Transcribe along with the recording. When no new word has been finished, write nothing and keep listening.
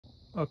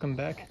Welcome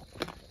back.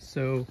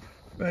 So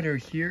right over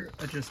here,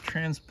 I just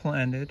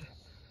transplanted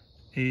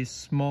a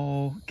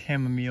small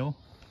chamomile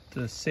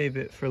to save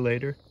it for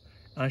later.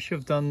 I should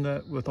have done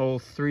that with all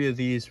three of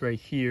these right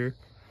here.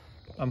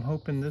 I'm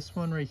hoping this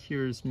one right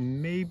here is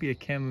maybe a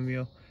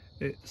chamomile.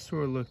 It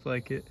sort of looked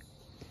like it.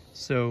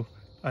 So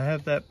I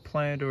have that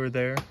plant over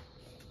there.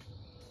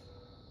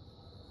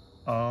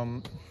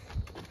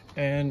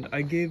 And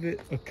I gave it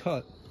a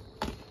cut.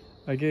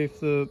 I gave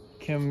the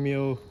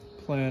chamomile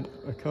plant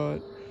a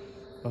cut.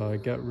 I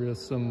got rid of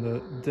some of the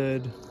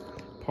dead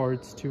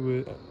parts to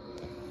it.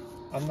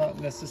 I'm not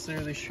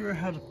necessarily sure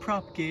how to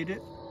propagate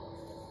it,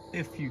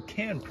 if you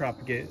can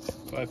propagate it.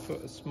 If I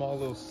put a small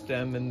little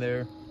stem in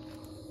there,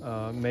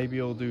 maybe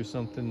it'll do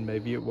something,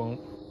 maybe it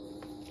won't.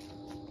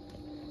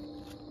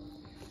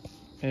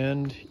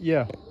 And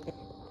yeah,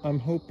 I'm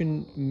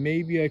hoping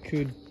maybe I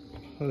could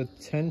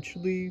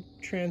potentially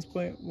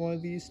transplant one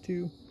of these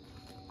two.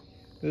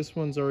 This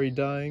one's already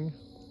dying.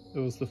 It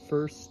was the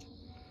first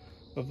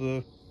of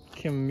the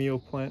chamomile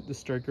plant to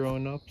start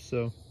growing up,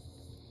 so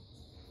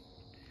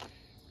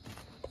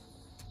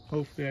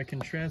hopefully I can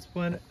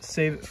transplant it,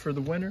 save it for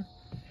the winter,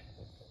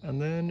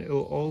 and then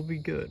it'll all be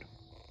good.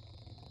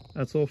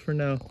 That's all for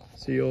now.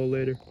 See you all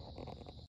later.